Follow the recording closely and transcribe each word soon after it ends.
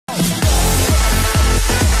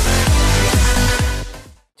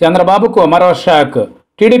చంద్రబాబుకు మరో షాక్.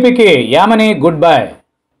 టీడీపీకి యామిని గుడ్ బై.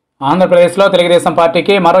 ఆంధ్రప్రదేశ్లో తెలుగుదేశం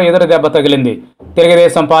పార్టీకి మరో ఎదురు దెబ్బ తగిలింది.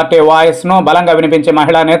 తెలుగుదేశం పార్టీ వాయిస్ను బలంగా వినిపించే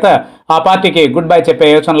మహిళా నేత ఆ పార్టీకి గుడ్ బై చెప్పే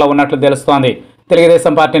యోచనలో ఉన్నట్లు తెలుస్తోంది.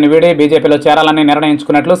 తెలుగుదేశం పార్టీని వీడి బీజేపీలో చేరాలని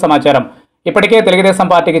నిర్ణయించుకున్నట్లు సమాచారం. ఇప్పటికే తెలుగుదేశం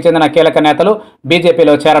పార్టీకి చెందిన కీలక నేతలు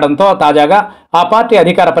బీజేపీలో చేరడంతో తాజాగా ఆ పార్టీ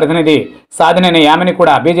అధికార ప్రతినిధి సాదినేని యామిని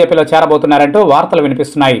కూడా బీజేపీలో చేరబోతున్నారంటూ వార్తలు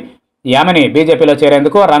వినిపిస్తున్నాయి. యామిని బీజేపీలో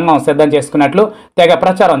చేరేందుకు రంగం సిద్ధం చేసుకున్నట్లు తెగ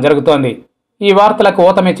ప్రచారం జరుగుతోంది. ఈ వార్తలకు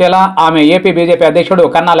ఊతమిచ్చేలా ఆమె ఏపీ బీజేపీ అధ్యక్షుడు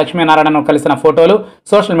కన్నా లక్ష్మీనారాయణను కలిసిన ఫోటోలు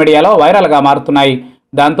సోషల్ మీడియాలో వైరల్గా మారుతున్నాయి.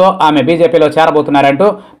 దాంతో ఆమె బీజేపీలో చేరబోతున్నారంటూ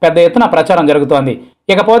పెద్ద ఎత్తున ప్రచారం జరుగుతోంది.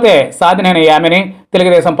 ఇకపోతే సాదినేని యామిని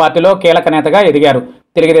తెలుగుదేశం పార్టీలో కీలక నేతగా ఎదిగారు.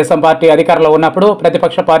 తెలుగుదేశం పార్టీ అధికారంలో ఉన్నప్పుడు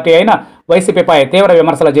ప్రతిపక్ష పార్టీ అయిన వైసీపీపై తీవ్ర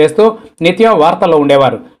విమర్శలు చేస్తూ నిత్యం వార్తల్లో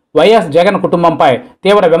ఉండేవారు. వైఎస్ జగన్ కుటుంబంపై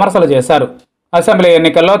తీవ్ర విమర్శలు చేశారు. అసెంబ్లీ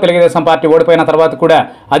ఎన్నికల్లో తెలుగుదేశం పార్టీ ఓడిపోయిన తర్వాత కూడా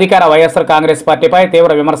అధికార వైఎస్ఆర్ కాంగ్రెస్ పార్టీపై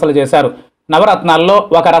తీవ్ర విమర్శలు చేశారు. నవరత్నాల్లో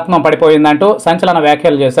ఒక రత్నం పడిపోయిందంటూ సంచలన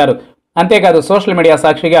వ్యాఖ్యలు చేశారు. అంతేకాదు సోషల్ మీడియా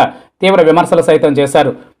సాక్షిగా తీవ్ర విమర్శలు సైతం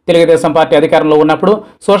చేశారు. తెలుగుదేశం పార్టీ అధికారంలో ఉన్నప్పుడు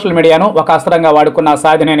సోషల్ మీడియాను ఒక అస్త్రంగా వాడుకున్న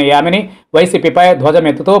సాదినేని యామిని వైసీపీపై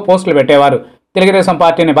ధ్వజమెత్తుతూ పోస్టులు పెట్టేవారు. తెలుగుదేశం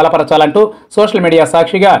పార్టీని బలపరచాలంటూ సోషల్ మీడియా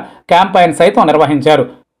సాక్షిగా క్యాంపెయిన్ సైతం నిర్వహించారు.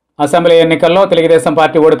 అసెంబ్లీ ఎన్నికల్లో తెలుగుదేశం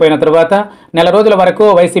పార్టీ ఓడిపోయిన తరువాత నెల రోజుల వరకు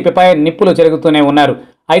వైసీపీపై నిప్పులు చెరుగుతూనే ఉన్నారు.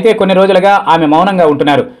 అయితే కొన్ని రోజులుగా ఆమె మౌనంగా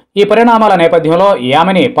ఉంటున్నారు. ఈ పరిణామాల నేపథ్యంలో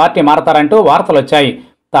యామిని పార్టీ మారతారంటూ వార్తలొచ్చాయి.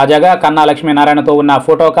 తాజాగా కన్నా లక్ష్మీనారాయణతో ఉన్న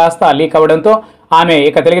ఫోటో కాస్త లీక్ అవడంతో ఆమె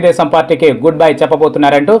ఇక తెలుగుదేశం పార్టీకి గుడ్ బై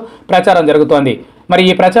చెప్పబోతున్నారంటూ ప్రచారం జరుగుతోంది. మరి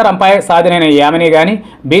ఈ ప్రచారంపై సాదినేని యామిని గాని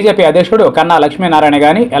బీజేపీ అధ్యక్షుడు కన్నా లక్ష్మీనారాయణ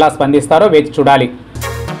గాని ఎలా స్పందిస్తారో వేచి చూడాలి.